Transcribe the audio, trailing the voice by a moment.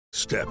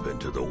Step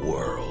into the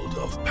world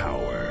of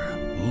power,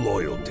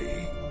 loyalty,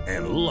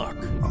 and luck.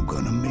 I'm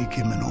gonna make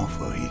him an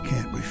offer he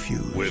can't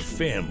refuse. With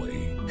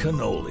family,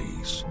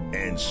 cannolis,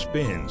 and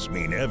spins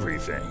mean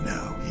everything.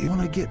 Now, you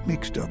wanna get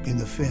mixed up in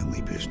the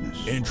family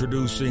business.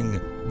 Introducing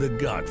The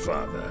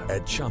Godfather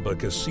at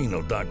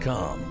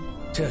ChumbaCasino.com.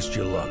 Test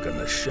your luck in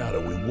the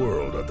shadowy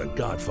world of The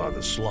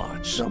Godfather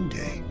slot.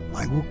 Someday,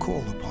 I will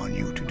call upon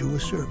you to do a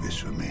service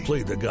for me.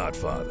 Play The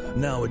Godfather,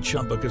 now at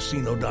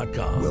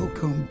ChumbaCasino.com.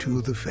 Welcome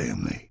to the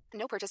family.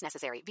 No purchase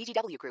necessary.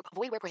 VGW Group.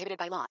 Void where prohibited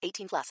by law.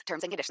 18 plus.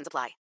 Terms and conditions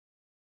apply.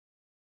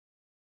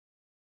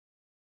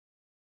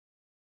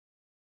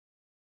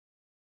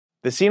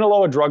 The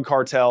Sinaloa drug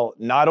cartel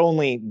not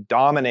only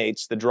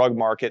dominates the drug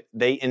market,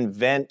 they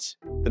invent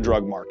the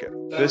drug market.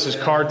 This is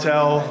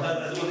Cartel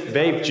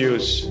vape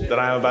juice that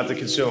I'm about to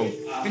consume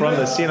from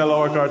the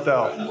Sinaloa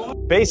cartel.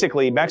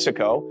 Basically,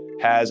 Mexico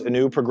has a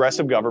new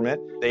progressive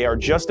government. They are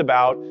just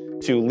about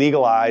to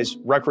legalize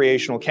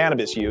recreational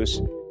cannabis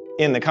use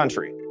in the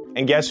country.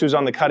 And guess who's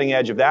on the cutting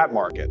edge of that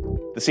market?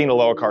 The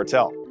Sinaloa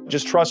cartel.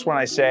 Just trust when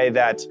I say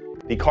that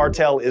the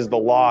cartel is the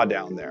law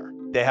down there.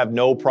 They have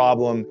no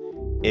problem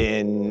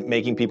in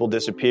making people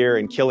disappear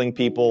and killing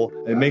people.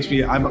 It makes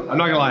me, I'm not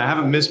gonna lie, I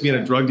haven't missed being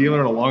a drug dealer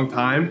in a long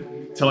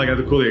time till I got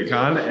to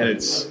Culiacan, and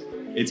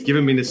it's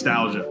given me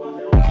nostalgia.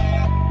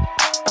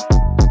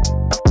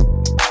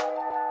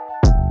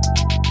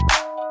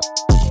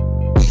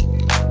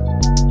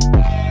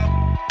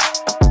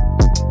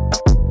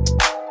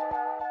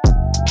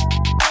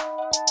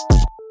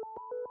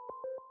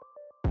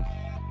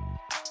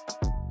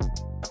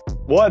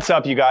 What's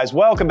up, you guys?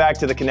 Welcome back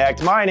to The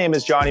Connect. My name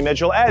is Johnny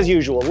Mitchell. As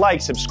usual,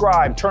 like,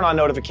 subscribe, turn on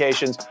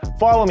notifications,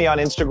 follow me on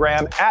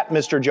Instagram at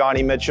Mr.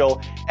 Johnny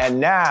Mitchell, and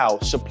now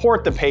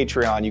support the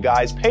Patreon, you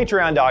guys.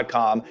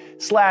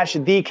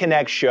 Patreon.com/The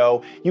Connect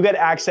Show. You get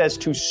access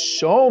to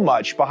so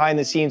much behind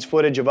the scenes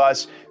footage of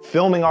us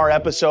filming our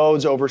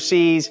episodes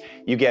overseas.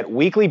 You get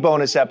weekly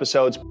bonus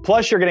episodes.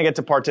 Plus, you're going to get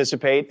to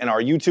participate in our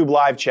YouTube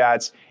live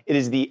chats. It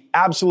is the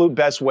absolute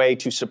best way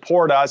to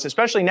support us,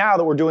 especially now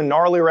that we're doing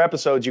gnarlier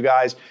episodes, you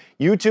guys.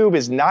 YouTube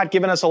is not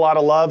giving us a lot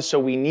of love, so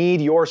we need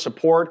your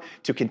support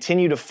to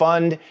continue to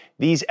fund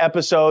these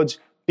episodes.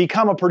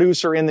 Become a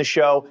producer in the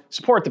show.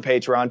 Support the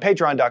Patreon,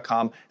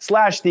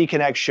 patreon.com/The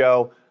Connect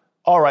Show.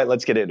 All right,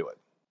 let's get into it.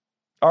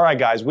 All right,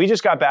 guys, we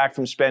just got back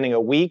from spending a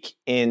week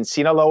in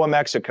Sinaloa,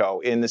 Mexico,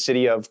 in the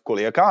city of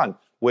Culiacan,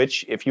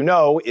 which, if you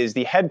know, is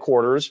the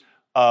headquarters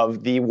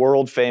of the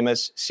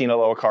world-famous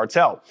Sinaloa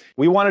cartel.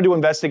 We wanted to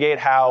investigate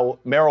how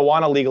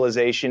marijuana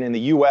legalization in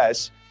the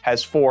U.S.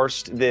 has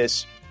forced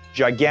this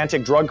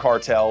gigantic drug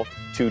cartel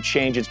to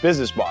change its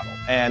business model,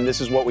 and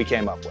this is what we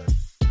came up with.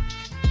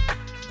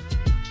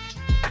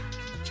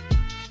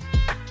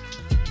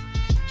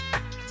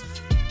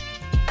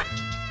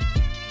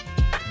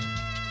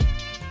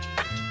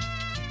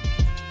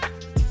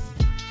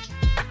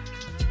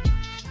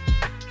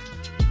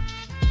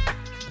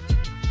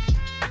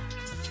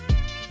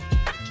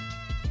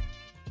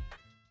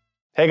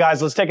 Hey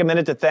guys, let's take a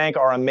minute to thank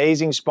our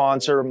amazing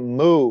sponsor,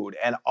 Mood,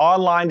 an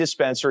online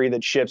dispensary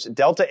that ships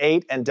Delta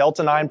 8 and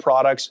Delta 9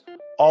 products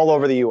all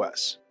over the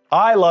US.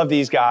 I love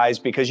these guys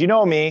because you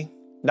know me,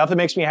 nothing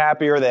makes me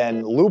happier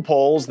than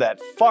loopholes that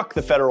fuck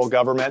the federal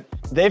government.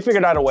 They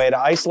figured out a way to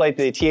isolate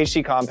the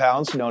THC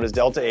compounds known as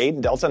Delta 8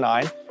 and Delta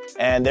 9,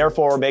 and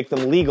therefore make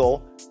them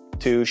legal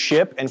to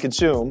ship and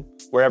consume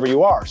wherever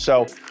you are.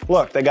 So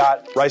look, they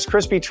got Rice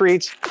Krispie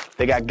treats,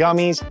 they got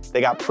gummies, they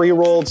got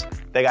pre-rolls,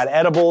 they got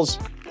edibles.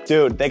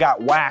 Dude, they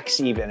got wax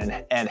even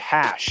and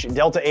hash,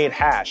 Delta 8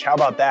 hash. How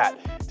about that?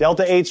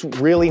 Delta 8's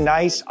really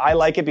nice. I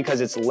like it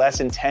because it's less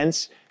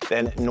intense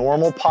than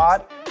normal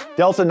pot.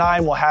 Delta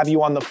 9 will have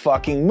you on the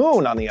fucking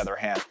moon, on the other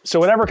hand. So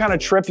whatever kind of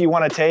trip you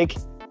want to take,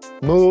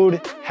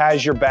 Mood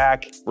has your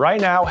back.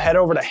 Right now, head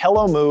over to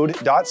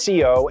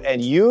hellomood.co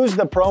and use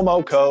the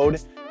promo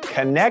code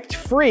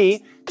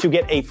ConnectFree to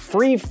get a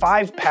free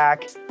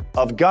 5-pack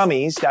of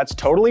gummies. That's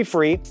totally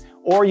free.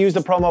 Or use the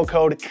promo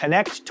code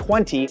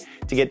CONNECT20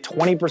 to get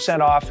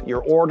 20% off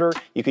your order.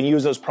 You can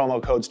use those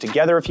promo codes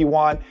together if you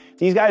want.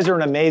 These guys are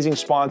an amazing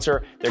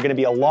sponsor. They're gonna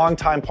be a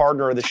longtime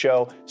partner of the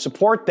show.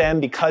 Support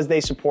them because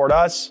they support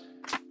us.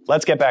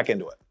 Let's get back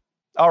into it.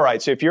 All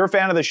right, so if you're a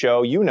fan of the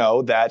show, you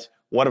know that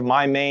one of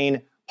my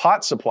main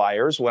pot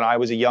suppliers when I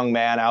was a young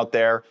man out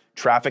there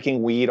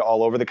trafficking weed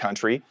all over the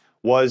country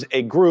was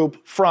a group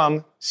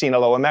from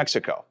Sinaloa,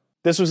 Mexico.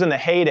 This was in the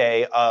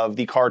heyday of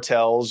the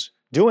cartels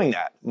doing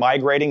that,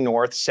 migrating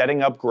north,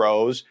 setting up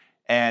grows,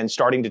 and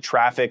starting to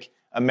traffic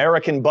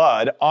American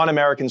bud on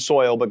American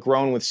soil, but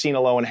grown with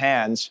Sinaloan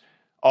hands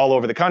all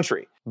over the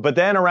country. But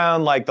then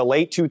around like the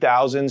late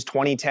 2000s,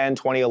 2010,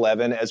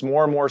 2011, as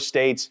more and more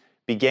states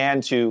began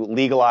to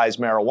legalize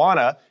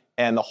marijuana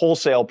and the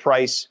wholesale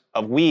price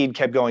of weed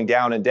kept going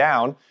down and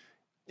down,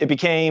 it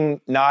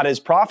became not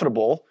as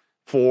profitable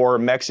for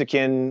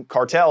Mexican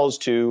cartels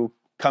to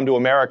come to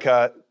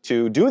America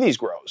to do these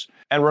grows.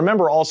 And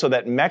remember also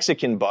that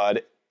Mexican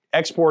bud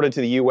exported to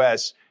the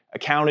US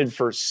accounted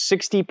for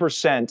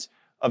 60%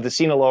 of the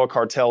Sinaloa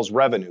cartel's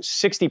revenue,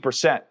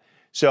 60%.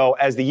 So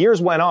as the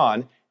years went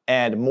on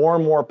and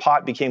more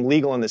pot became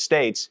legal in the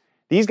States,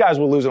 these guys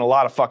were losing a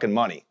lot of fucking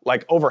money,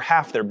 like over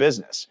half their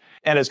business.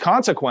 And as a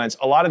consequence,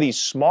 a lot of these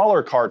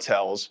smaller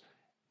cartels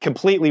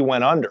completely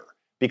went under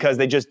because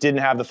they just didn't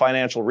have the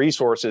financial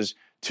resources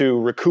to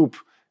recoup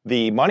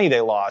the money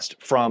they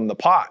lost from the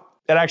pot.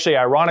 That actually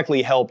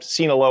ironically helped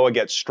Sinaloa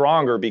get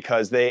stronger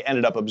because they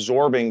ended up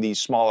absorbing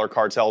these smaller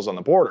cartels on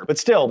the border. But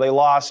still, they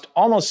lost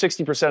almost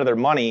 60% of their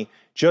money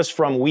just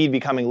from weed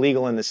becoming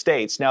legal in the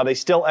States. Now, they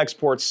still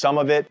export some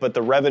of it, but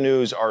the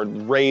revenues are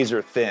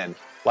razor thin,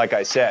 like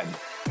I said.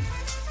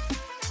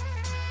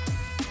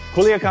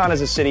 Culiacan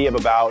is a city of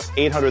about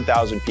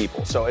 800,000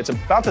 people, so it's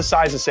about the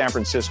size of San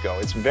Francisco.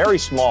 It's very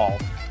small,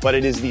 but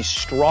it is the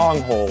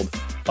stronghold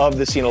of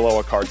the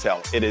Sinaloa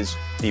cartel. It is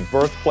the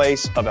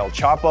birthplace of El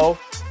Chapo,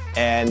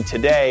 and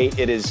today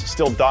it is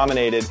still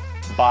dominated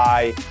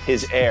by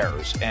his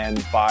heirs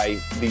and by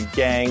the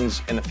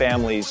gangs and the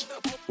families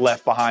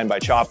left behind by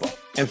Chapo.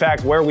 In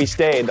fact, where we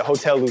stayed, the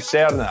Hotel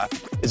Lucerna,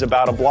 is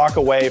about a block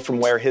away from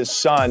where his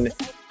son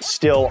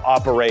still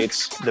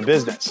operates the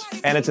business.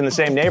 And it's in the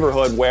same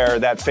neighborhood where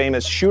that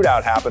famous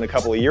shootout happened a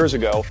couple of years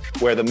ago,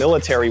 where the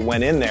military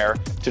went in there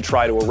to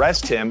try to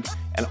arrest him,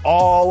 and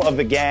all of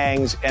the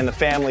gangs and the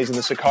families and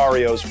the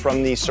sicarios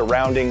from the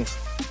surrounding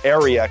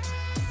area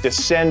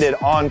descended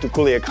onto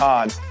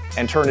Culiacan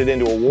and turned it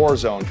into a war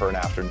zone for an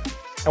afternoon.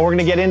 And we're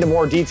gonna get into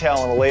more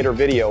detail in a later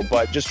video,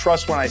 but just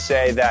trust when I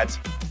say that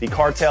the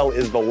cartel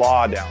is the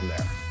law down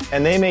there.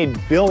 And they made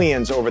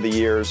billions over the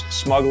years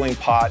smuggling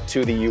pot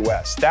to the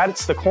US.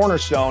 That's the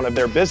cornerstone of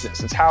their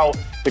business. It's how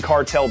the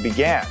cartel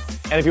began.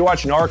 And if you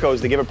watch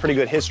Narcos, they give a pretty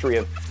good history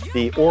of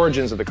the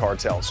origins of the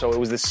cartel. So it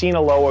was the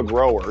Sinaloa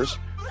growers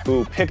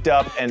who picked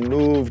up and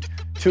moved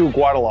to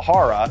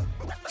Guadalajara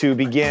to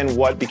begin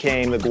what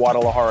became the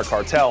Guadalajara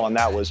cartel, and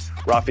that was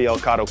Rafael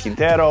Caro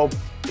Quintero,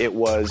 it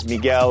was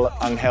Miguel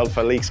Angel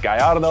Felix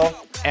Gallardo,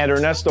 and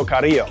Ernesto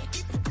Carrillo.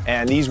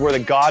 And these were the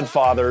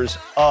godfathers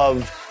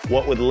of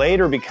what would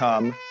later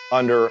become,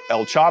 under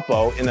El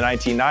Chapo in the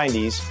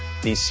 1990s,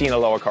 the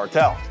Sinaloa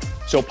cartel.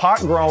 So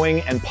pot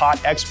growing and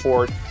pot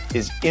export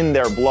is in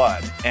their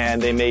blood,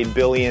 and they made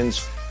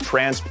billions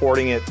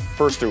transporting it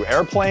first through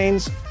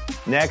airplanes,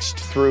 next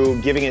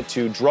through giving it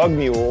to drug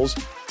mules,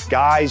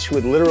 guys who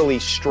would literally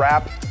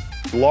strap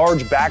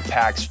large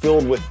backpacks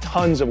filled with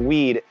tons of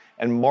weed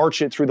and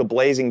march it through the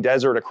blazing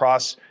desert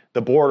across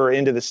the border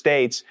into the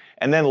States.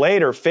 And then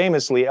later,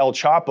 famously, El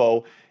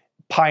Chapo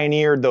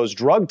pioneered those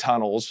drug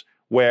tunnels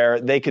where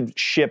they could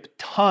ship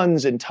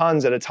tons and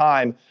tons at a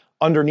time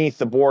underneath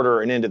the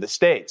border and into the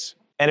States.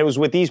 And it was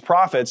with these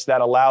profits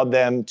that allowed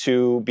them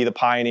to be the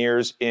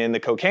pioneers in the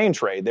cocaine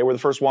trade. They were the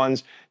first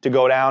ones to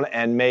go down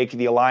and make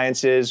the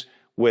alliances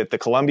with the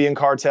Colombian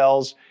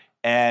cartels,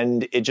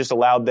 and it just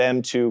allowed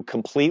them to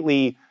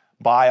completely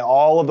buy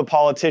all of the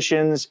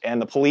politicians and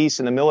the police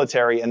and the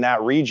military in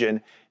that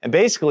region and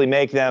basically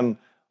make them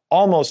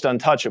almost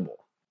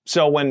untouchable.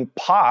 So when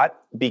pot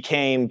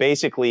became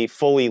basically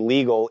fully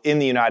legal in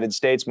the United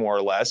States, more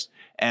or less,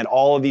 and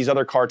all of these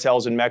other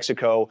cartels in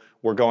Mexico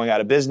were going out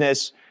of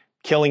business,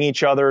 killing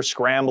each other,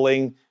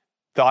 scrambling,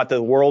 thought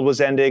the world was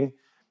ending,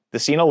 the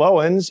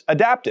Sinaloans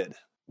adapted.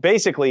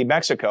 Basically,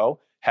 Mexico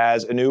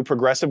has a new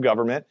progressive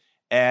government,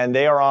 and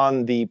they are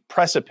on the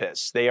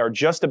precipice. They are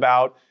just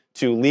about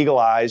to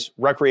legalize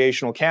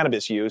recreational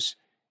cannabis use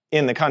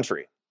in the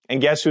country. And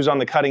guess who's on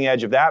the cutting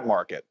edge of that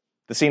market?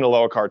 The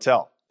Sinaloa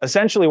cartel.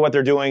 Essentially, what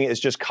they're doing is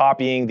just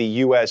copying the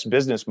US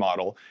business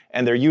model,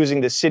 and they're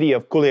using the city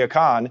of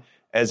Culiacan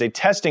as a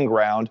testing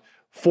ground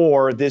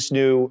for this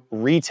new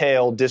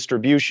retail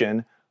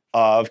distribution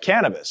of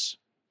cannabis.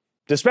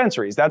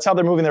 Dispensaries, that's how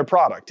they're moving their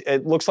product.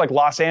 It looks like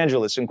Los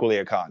Angeles in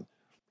Culiacan.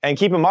 And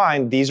keep in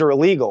mind, these are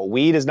illegal.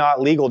 Weed is not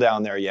legal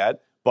down there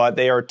yet, but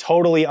they are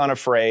totally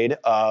unafraid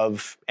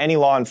of any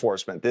law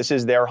enforcement. This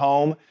is their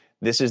home.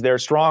 This is their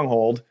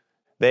stronghold.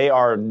 They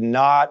are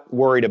not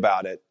worried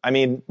about it. I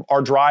mean,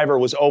 our driver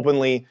was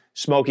openly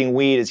smoking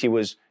weed as he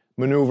was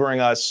maneuvering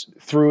us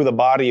through the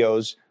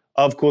barrios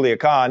of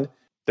Culiacan.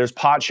 There's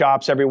pot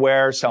shops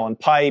everywhere selling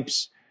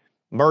pipes,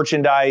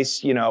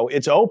 merchandise,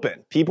 it's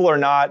open. People are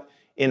not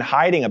in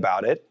hiding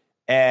about it.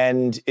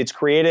 And it's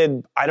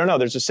created, I don't know,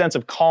 there's a sense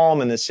of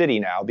calm in the city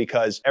now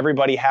because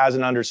everybody has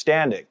an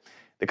understanding.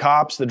 The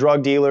cops, the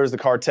drug dealers, the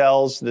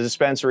cartels, the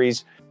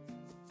dispensaries,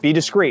 be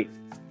discreet.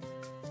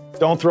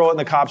 Don't throw it in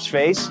the cop's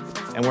face,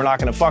 and we're not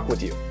gonna fuck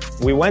with you.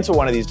 We went to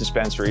one of these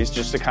dispensaries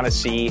just to kind of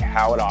see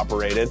how it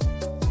operated.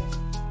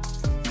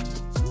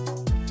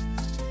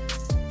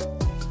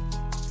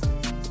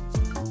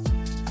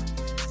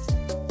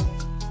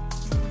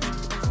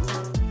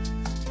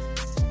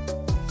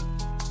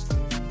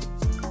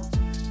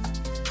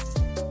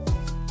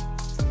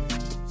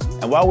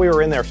 And while we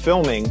were in there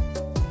filming,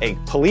 a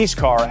police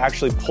car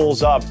actually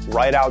pulls up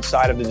right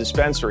outside of the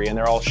dispensary, and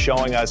they're all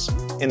showing us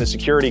in the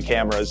security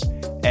cameras.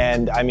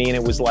 And I mean,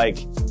 it was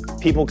like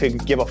people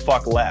could give a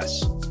fuck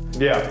less.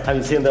 Yeah. Have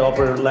you seen the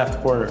upper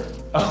left corner?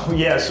 Oh,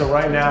 yeah. So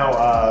right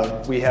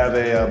now we have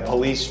a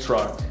police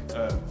truck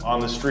on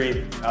the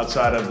street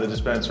outside of the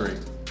dispensary.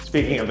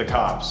 Speaking of the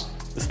cops,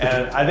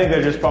 And I think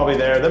they're just probably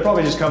there. They're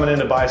probably just coming in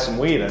to buy some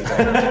weed, I think.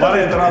 Van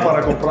a entrar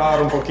para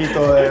comprar un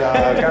poquito de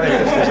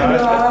cannabis,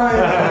 ¿sabes?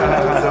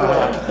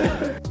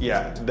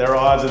 Yeah, their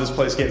odds of this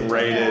place getting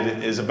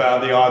raided is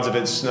about the odds of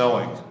it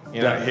snowing.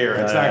 Here.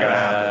 It's not gonna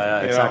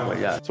happen. Exactly,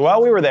 yeah. So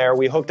while we were there,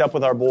 we hooked up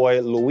with our boy,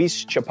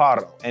 Luis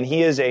Chaparro. And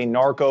he is a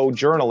narco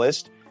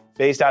journalist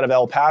based out of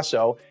El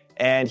Paso.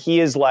 And he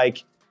is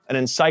like an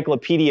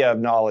encyclopedia of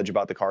knowledge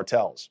about the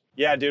cartels.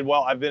 Yeah, dude.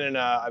 Well, I've been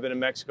in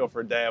Mexico for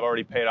a day. I've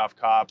already paid off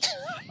cops.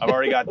 I've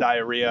already got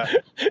diarrhea.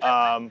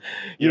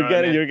 You're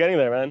getting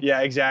there, man.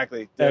 Yeah,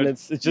 exactly. Dude. And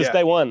it's just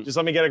day one. Just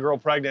let me get a girl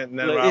pregnant, and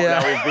then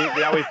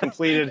now we've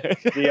completed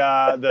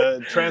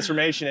the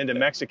transformation into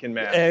Mexican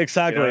man.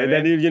 Exactly. You know and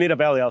then you need a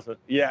belly also.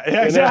 Yeah,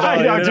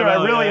 exactly.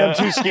 I really am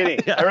too skinny.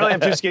 I really am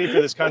too skinny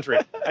for this country.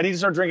 I need to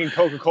start drinking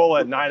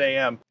Coca-Cola at 9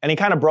 a.m. And he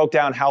kind of broke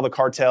down how the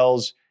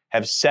cartels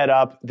have set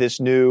up this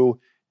new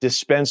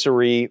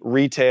dispensary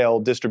retail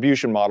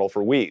distribution model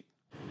for weed.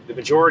 The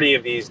majority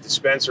of these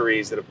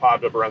dispensaries that have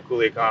popped up around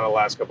Culiacan the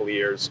last couple of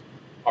years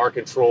are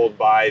controlled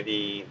by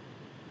the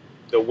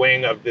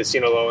wing of the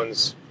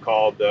Sinaloans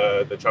called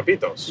the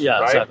Chapitos. Yeah,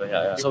 right? exactly.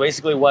 Yeah. So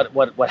basically,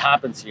 what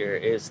happens here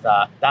is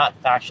that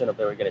faction of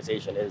the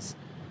organization is,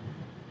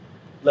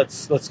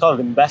 let's call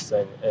it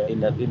investing in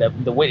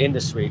the weed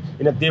industry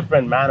in a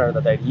different manner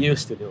that they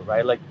used to do,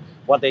 right? Like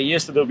what they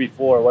used to do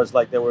before was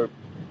like they were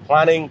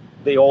planting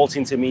the old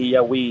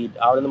Sinsemilla weed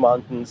out in the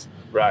mountains,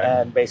 right,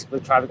 and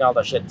basically trafficking all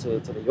that shit to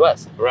the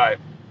U.S. Right.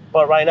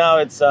 But right now,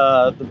 it's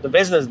the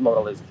business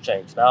model has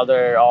changed. Now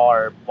they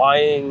are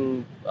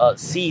buying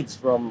seeds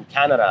from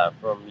Canada,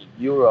 from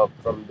Europe,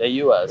 from the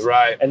U.S.,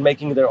 right, and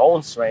making their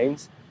own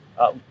strains,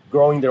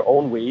 growing their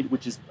own weed,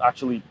 which is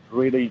actually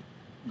really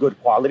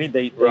good quality.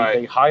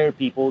 They hire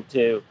people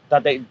local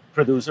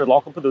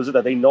producers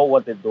that they know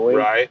what they're doing,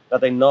 right,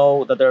 that they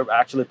know that they're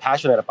actually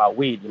passionate about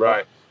weed,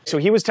 right. So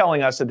he was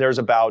telling us that there's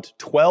about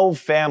 12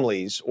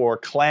 families or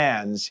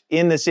clans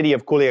in the city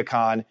of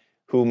Culiacan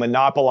who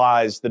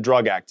monopolize the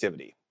drug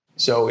activity.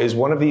 So is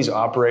one of these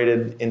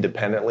operated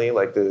independently,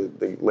 like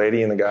the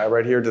lady and the guy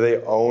right here? Do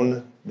they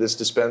own this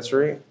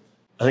dispensary?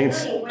 I think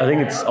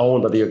it's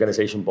owned by the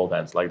organization both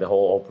ends. Like the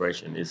whole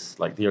operation is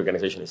like the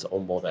organization is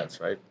owned both ends,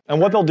 right?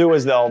 And what they'll do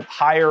is they'll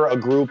hire a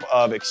group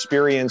of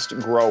experienced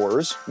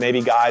growers,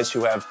 maybe guys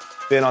who have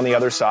been on the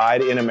other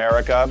side in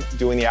America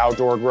doing the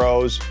outdoor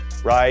grows,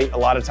 right? A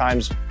lot of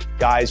times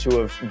guys who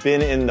have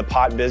been in the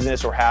pot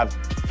business or have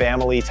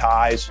family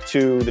ties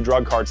to the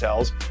drug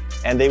cartels,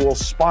 and they will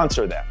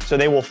sponsor them. So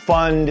they will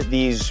fund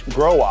these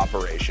grow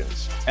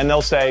operations. And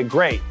they'll say,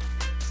 great,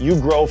 you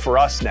grow for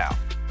us now.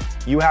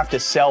 You have to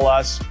sell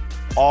us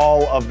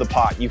all of the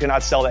pot. You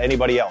cannot sell to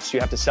anybody else. You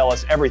have to sell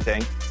us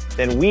everything.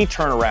 Then we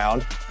turn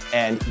around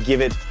and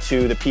give it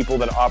to the people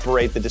that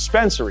operate the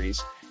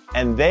dispensaries,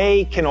 and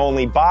they can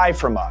only buy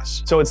from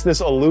us. So it's this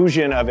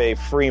illusion of a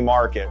free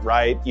market,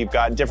 right? You've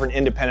got different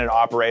independent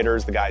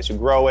operators, the guys who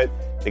grow it,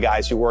 the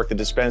guys who work the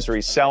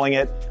dispensaries selling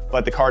it,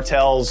 but the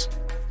cartels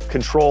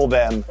control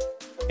them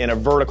in a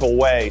vertical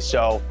way,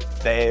 so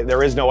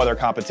there is no other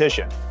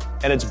competition.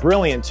 And it's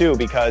brilliant too,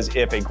 because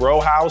if a grow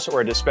house or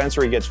a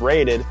dispensary gets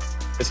raided,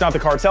 it's not the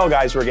cartel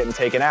guys who are getting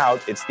taken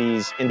out, it's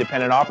these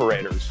independent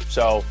operators.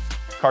 So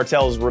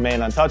cartels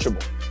remain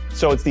untouchable.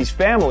 So it's these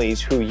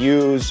families who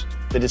use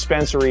the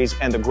dispensaries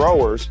and the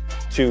growers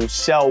to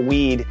sell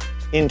weed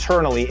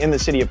internally in the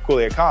city of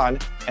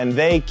Culiacan, and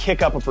they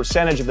kick up a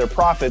percentage of their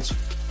profits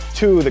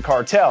to the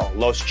cartel,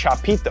 Los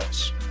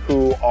Chapitos,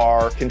 who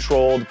are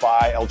controlled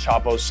by El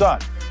Chapo's son.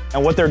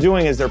 And what they're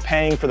doing is they're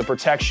paying for the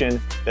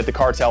protection that the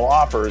cartel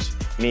offers,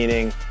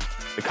 meaning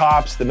the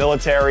cops, the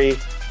military,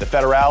 the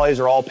federales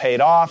are all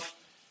paid off.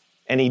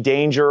 Any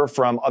danger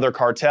from other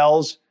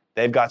cartels,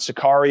 they've got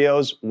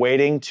sicarios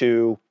waiting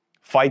to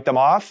fight them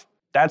off.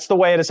 That's the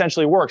way it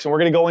essentially works. And we're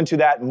going to go into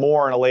that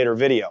more in a later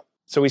video.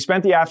 So we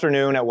spent the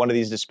afternoon at one of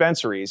these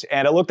dispensaries,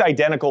 and it looked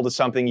identical to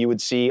something you would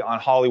see on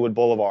Hollywood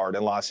Boulevard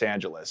in Los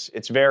Angeles.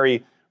 It's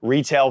very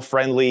retail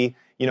friendly.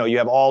 You know, you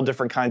have all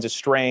different kinds of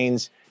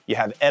strains. You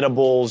have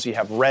edibles, you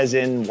have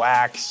resin,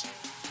 wax,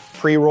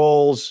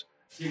 pre-rolls.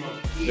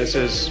 This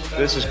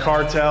is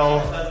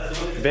Cartel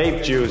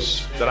vape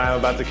juice that I'm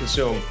about to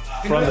consume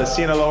from the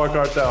Sinaloa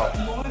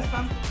cartel.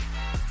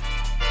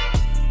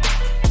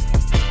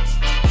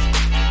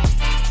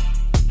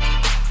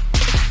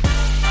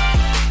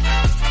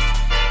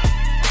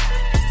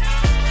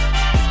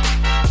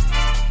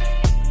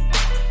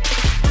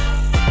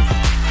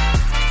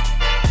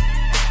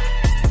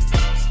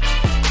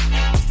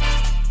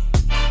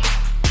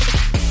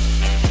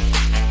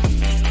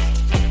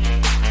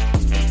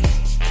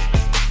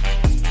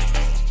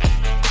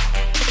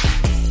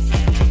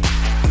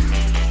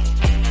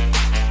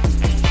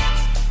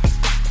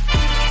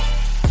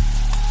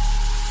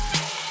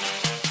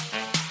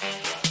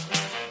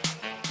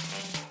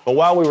 But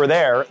while we were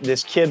there,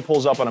 this kid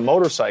pulls up on a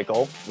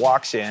motorcycle,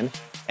 walks in,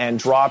 and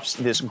drops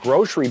this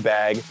grocery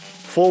bag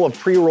full of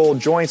pre-rolled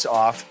joints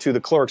off to the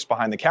clerks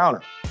behind the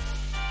counter.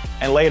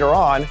 And later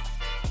on,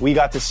 we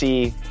got to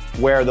see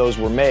where those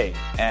were made.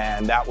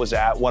 And that was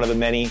at one of the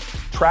many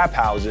trap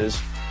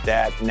houses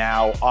that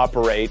now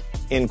operate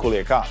in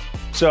Culiacan.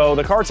 So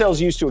the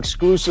cartels used to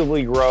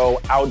exclusively grow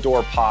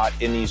outdoor pot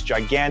in these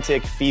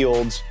gigantic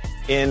fields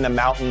in the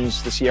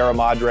mountains, the Sierra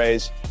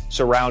Madres,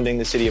 surrounding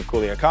the city of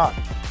Culiacan.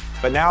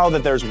 But now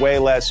that there's way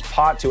less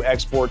pot to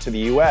export to the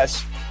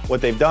US, what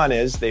they've done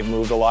is they've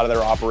moved a lot of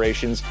their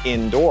operations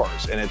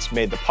indoors, and it's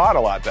made the pot a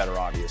lot better,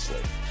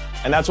 obviously.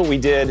 And that's what we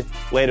did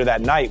later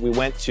that night. We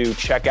went to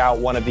check out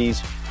one of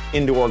these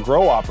indoor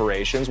grow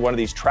operations, one of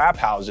these trap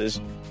houses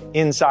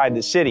inside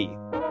the city.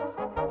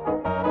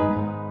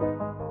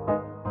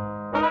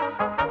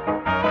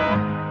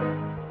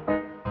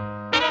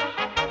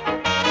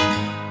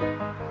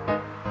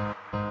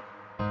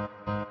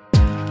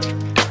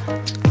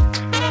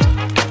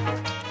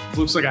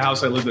 Looks like a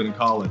house I lived in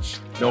college.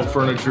 No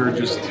furniture,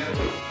 just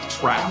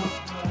trap.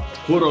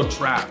 Puro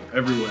trap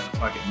everywhere.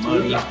 Fucking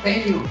money.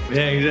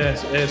 Yeah,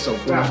 eso.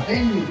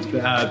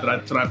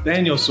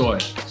 Trapeño soy.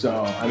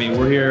 So, I mean,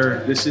 we're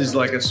here. This is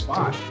like a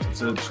spot.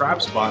 It's a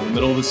trap spot in the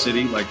middle of the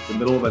city, like the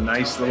middle of a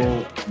nice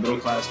little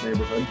middle-class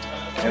neighborhood.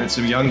 And it's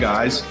some young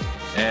guys,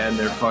 and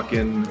they're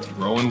fucking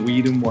growing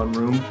weed in one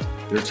room.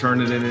 They're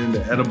turning it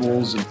into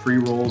edibles and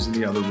pre-rolls in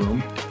the other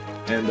room.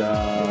 And,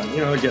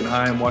 they're getting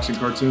high and watching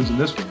cartoons in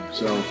this room.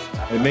 So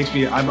it makes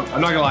me, I'm not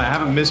gonna lie, I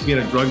haven't missed being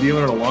a drug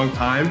dealer in a long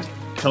time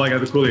until I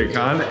got to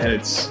Culiacan, and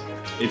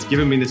it's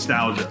given me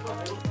nostalgia.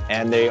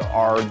 And they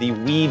are the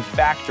weed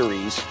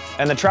factories.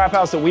 And the trap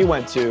house that we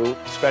went to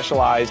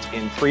specialized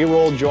in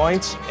pre-rolled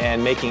joints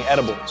and making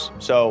edibles.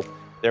 So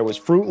there was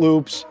Fruit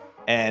Loops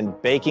and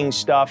baking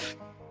stuff,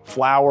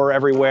 flour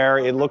everywhere.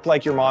 It looked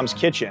like your mom's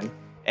kitchen.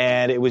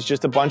 And it was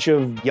just a bunch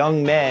of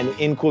young men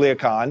in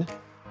Culiacan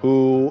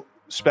who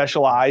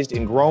specialized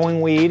in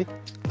growing weed,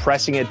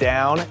 pressing it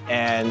down,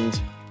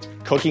 and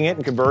cooking it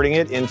and converting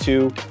it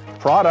into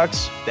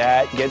products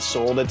that get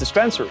sold at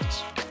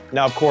dispensaries.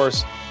 Now, of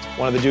course,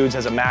 one of the dudes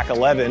has a Mac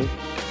 11,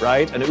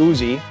 right? An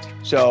Uzi.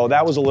 So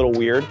that was a little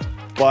weird.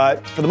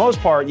 But for the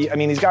most part, I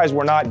mean, these guys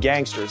were not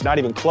gangsters, not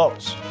even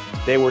close.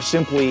 They were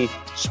simply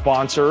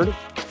sponsored,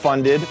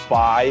 funded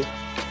by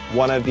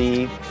one of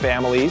the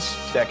families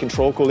that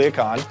control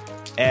Culiacan.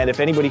 And if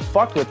anybody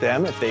fucked with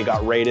them, if they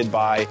got raided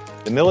by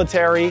the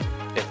military,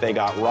 if they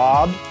got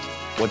robbed,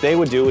 what they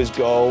would do is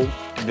go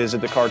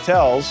visit the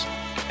cartels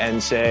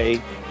and say,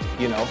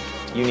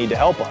 you need to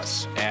help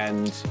us.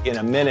 And in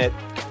a minute,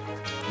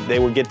 they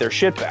would get their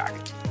shit back.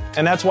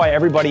 And that's why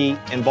everybody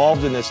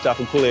involved in this stuff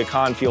in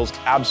Culiacan feels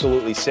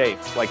absolutely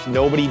safe. Like,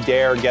 nobody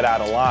dare get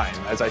out of line.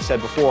 As I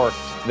said before,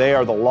 they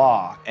are the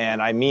law,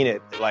 and I mean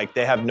it. Like,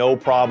 they have no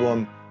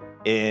problem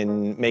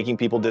in making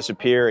people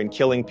disappear and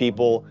killing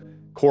people,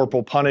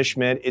 corporal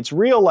punishment. It's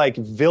real, like,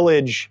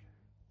 village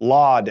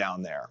law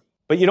down there.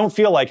 But you don't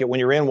feel like it when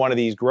you're in one of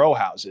these grow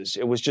houses.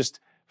 It was just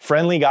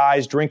friendly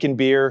guys drinking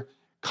beer,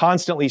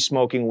 constantly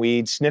smoking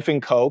weed, sniffing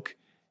coke,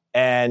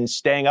 and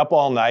staying up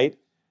all night,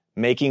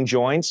 making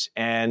joints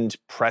and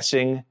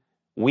pressing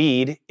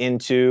weed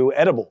into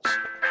edibles.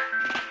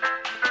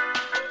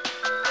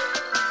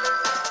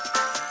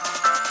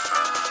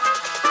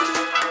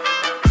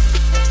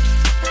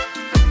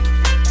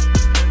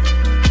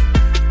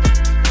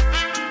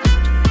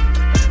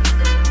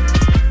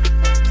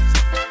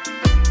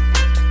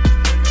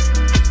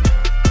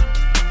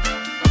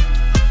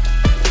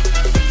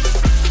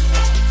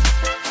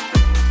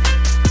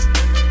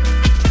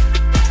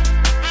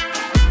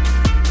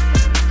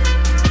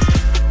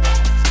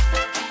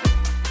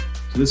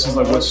 This is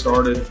like what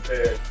started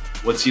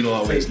what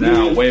Sinaloa is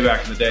now. Way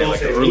back in the day,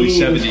 like the early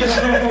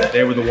 70s,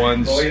 they were the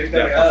ones that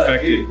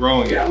perfected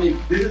growing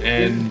it.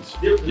 And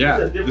yeah,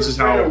 this is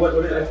how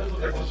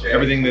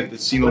everything that the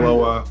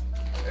Sinaloa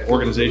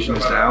organization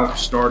is now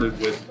started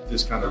with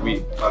this kind of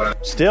weed.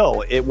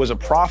 Still, it was a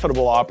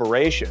profitable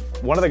operation.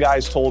 One of the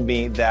guys told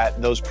me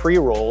that those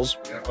pre-rolls...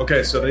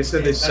 Okay, so they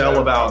said they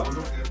sell about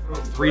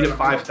 3,000 to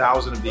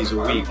 5,000 of these a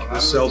week.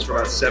 This sells for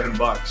about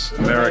 $7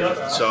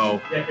 American.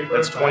 So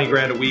that's 20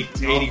 grand a week,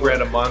 80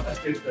 grand a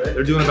month.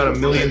 They're doing about $1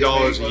 million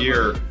a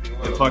year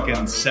in fucking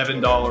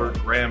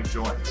 $7 gram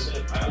joints.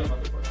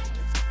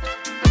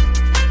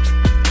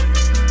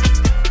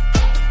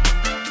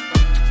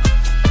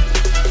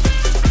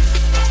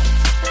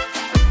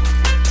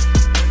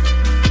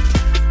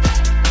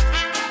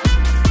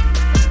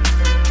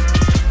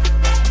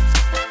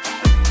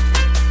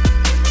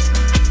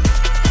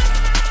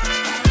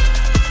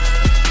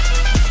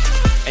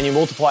 And you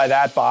multiply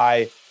that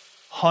by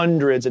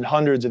hundreds and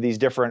hundreds of these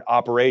different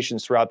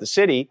operations throughout the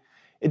city,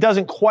 it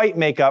doesn't quite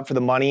make up for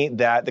the money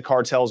that the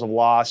cartels have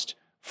lost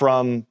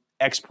from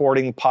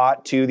exporting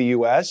pot to the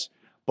US,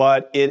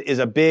 but it is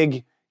a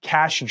big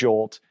cash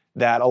jolt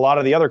that a lot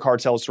of the other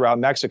cartels throughout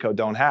Mexico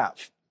don't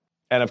have.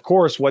 And of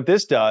course, what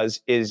this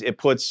does is it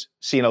puts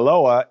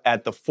Sinaloa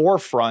at the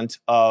forefront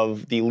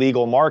of the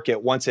legal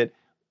market once it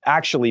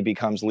actually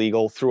becomes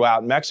legal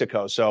throughout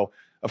Mexico. So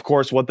of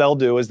course, what they'll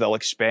do is they'll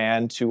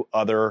expand to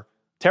other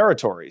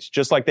territories,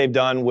 just like they've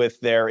done with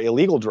their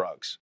illegal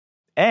drugs.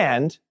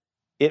 And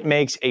it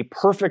makes a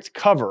perfect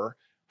cover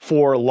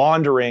for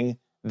laundering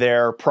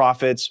their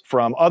profits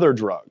from other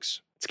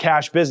drugs. It's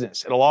cash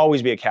business. It'll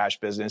always be a cash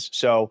business.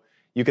 So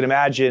you can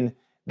imagine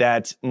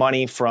that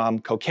money from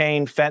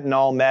cocaine,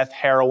 fentanyl, meth,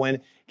 heroin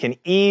can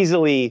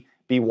easily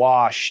be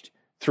washed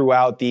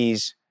throughout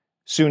these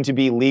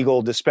soon-to-be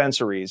legal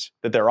dispensaries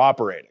that they're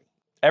operating.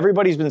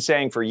 Everybody's been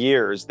saying for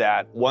years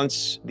that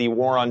once the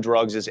war on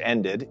drugs is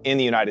ended in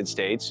the United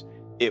States,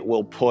 it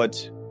will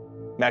put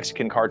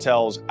Mexican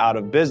cartels out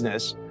of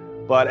business.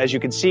 But as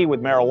you can see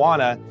with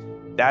marijuana,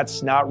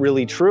 that's not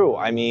really true.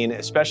 I mean,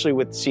 especially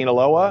with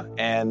Sinaloa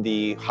and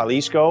the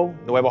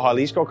Nuevo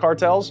Jalisco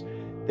cartels,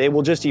 they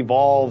will just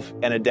evolve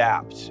and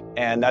adapt.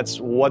 And that's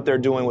what they're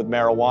doing with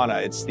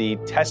marijuana. It's the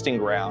testing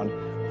ground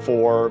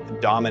for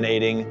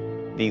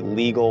dominating the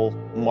legal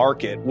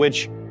market,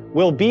 which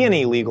will be an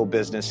illegal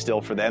business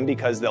still for them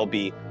because they'll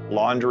be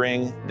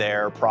laundering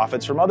their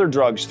profits from other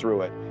drugs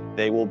through it.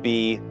 They will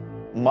be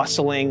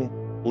muscling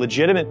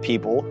legitimate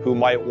people who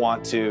might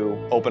want to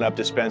open up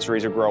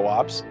dispensaries or grow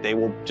ops. They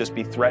will just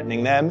be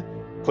threatening them,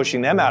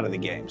 pushing them out of the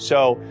game.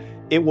 So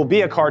it will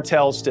be a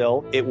cartel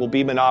still. It will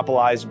be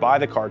monopolized by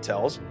the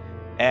cartels,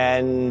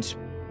 and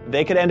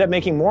they could end up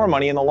making more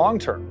money in the long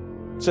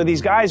term. So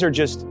these guys are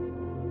just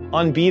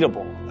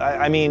unbeatable.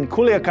 I mean,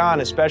 Culiacan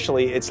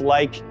especially, it's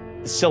like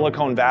the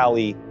Silicon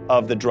Valley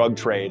of the drug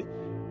trade.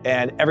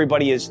 And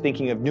everybody is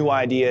thinking of new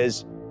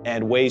ideas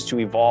and ways to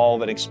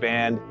evolve and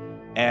expand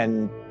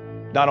and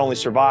not only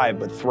survive,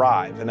 but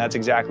thrive. And that's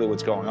exactly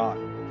what's going on.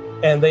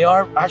 And they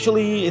are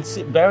actually, it's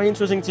very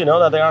interesting to know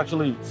that they're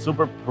actually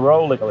super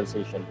pro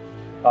legalization.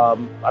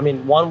 I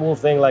mean, one will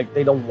think like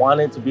they don't want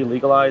it to be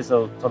legalized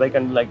so they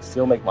can like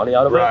still make money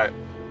out of it.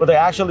 But they're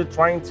actually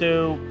trying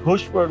to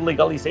push for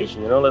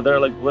legalization. You know, they're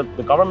like what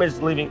the government is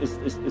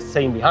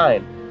saying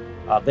behind.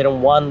 They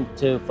don't want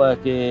to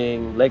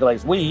fucking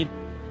legalize weed.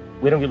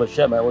 We don't give a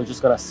shit, man. We're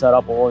just gonna set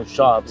up our own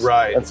shops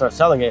and start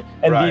selling it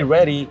and be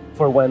ready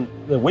for when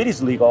the weed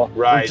is legal.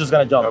 We're just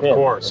gonna jump in.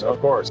 Of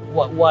course.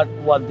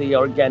 What the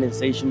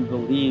organization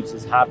believes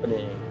is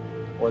happening,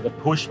 or the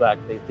pushback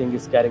they think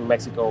is getting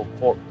Mexico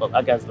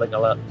against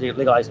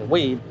legalizing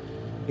weed,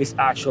 is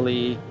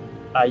actually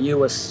a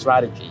U.S.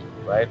 strategy,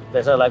 right?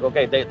 They say like,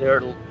 okay,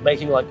 they're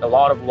making like a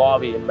lot of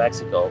lobby in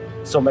Mexico,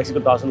 so Mexico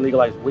doesn't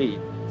legalize weed.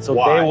 So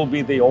they will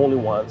be the only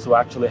ones who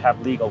actually have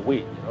legal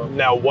weed. You know?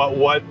 Now,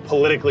 what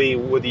politically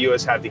would the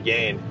U.S. have to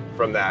gain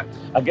from that?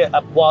 Again,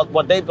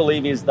 what they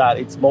believe is that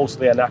it's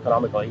mostly an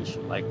economical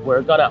issue. Like,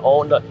 we're gonna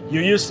own you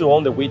used to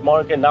own the weed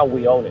market, now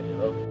we own it. You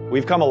know?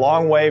 We've come a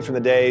long way from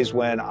the days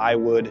when I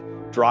would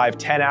drive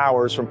 10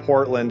 hours from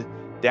Portland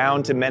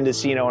down to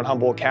Mendocino and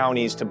Humboldt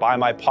counties to buy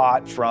my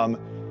pot from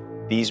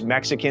these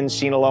Mexican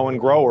Sinaloan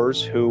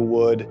growers who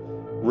would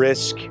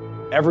risk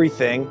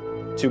everything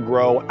to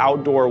grow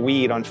outdoor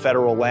weed on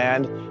federal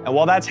land. And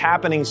while that's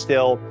happening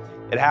still,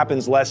 it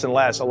happens less and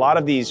less. A lot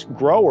of these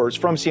growers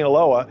from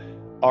Sinaloa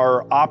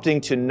are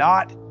opting to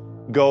not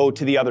go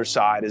to the other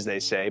side, as they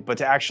say, but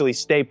to actually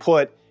stay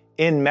put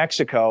in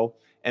Mexico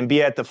and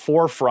be at the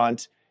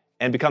forefront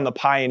and become the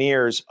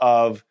pioneers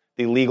of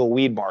the legal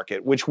weed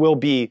market, which will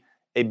be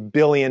a $1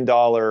 billion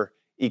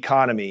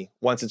economy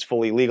once it's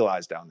fully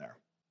legalized down there.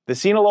 The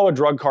Sinaloa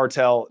drug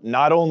cartel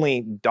not only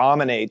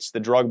dominates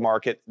the drug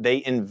market,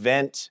 they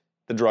invent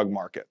the drug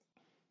market.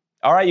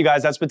 All right, you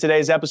guys, that's been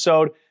today's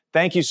episode.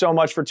 Thank you so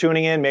much for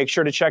tuning in. Make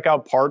sure to check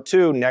out part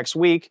 2 next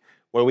week,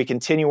 where we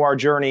continue our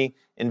journey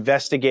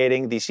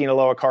investigating the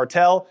Sinaloa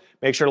cartel.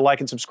 Make sure to like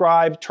and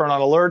subscribe, turn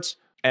on alerts.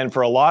 And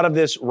for a lot of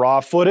this raw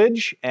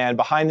footage and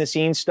behind the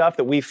scenes stuff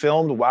that we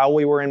filmed while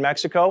we were in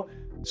Mexico,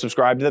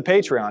 subscribe to the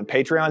Patreon,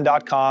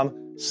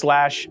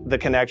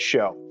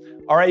 patreon.com/theconnectshow.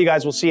 All right, you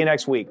guys, we'll see you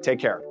next week. Take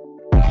care.